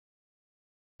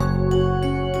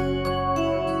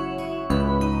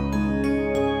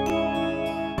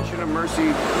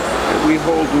Mercy. We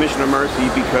hold Mission of Mercy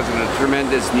because of the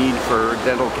tremendous need for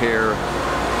dental care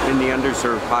in the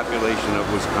underserved population of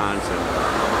Wisconsin.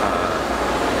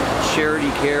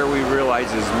 Charity care, we realize,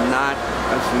 is not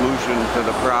a solution to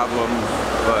the problem,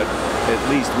 but at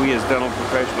least we as dental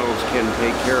professionals can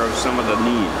take care of some of the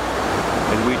need.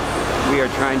 And we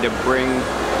are trying to bring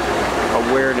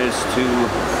awareness to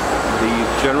the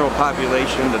general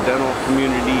population, the dental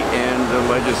community, and the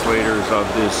legislators of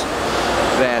this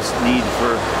vast need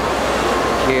for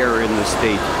care in the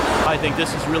state. I think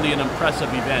this is really an impressive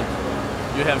event.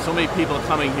 You have so many people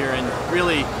coming here, and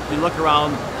really, you look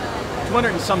around,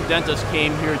 200 and some dentists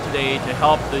came here today to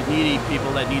help the needy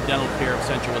people that need dental care of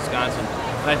central Wisconsin.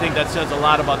 And I think that says a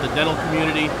lot about the dental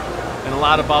community and a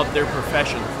lot about their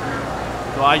profession.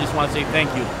 So I just want to say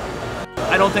thank you.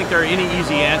 I don't think there are any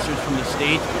easy answers from the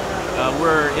state.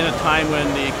 We're in a time when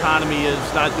the economy is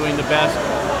not doing the best.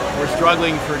 We're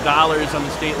struggling for dollars on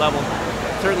the state level.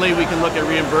 Certainly we can look at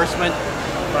reimbursement,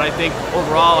 but I think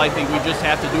overall, I think we just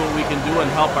have to do what we can do and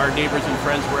help our neighbors and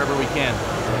friends wherever we can.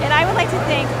 And I would like to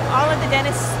thank all of the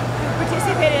dentists who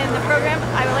participated in the program.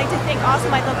 I would like to thank also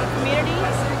my local community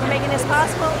for making this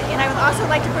possible. And I would also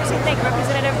like to personally thank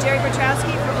Representative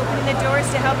Petrowski for opening the doors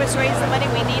to help us raise the money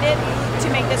we needed to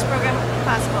make this program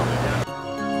possible.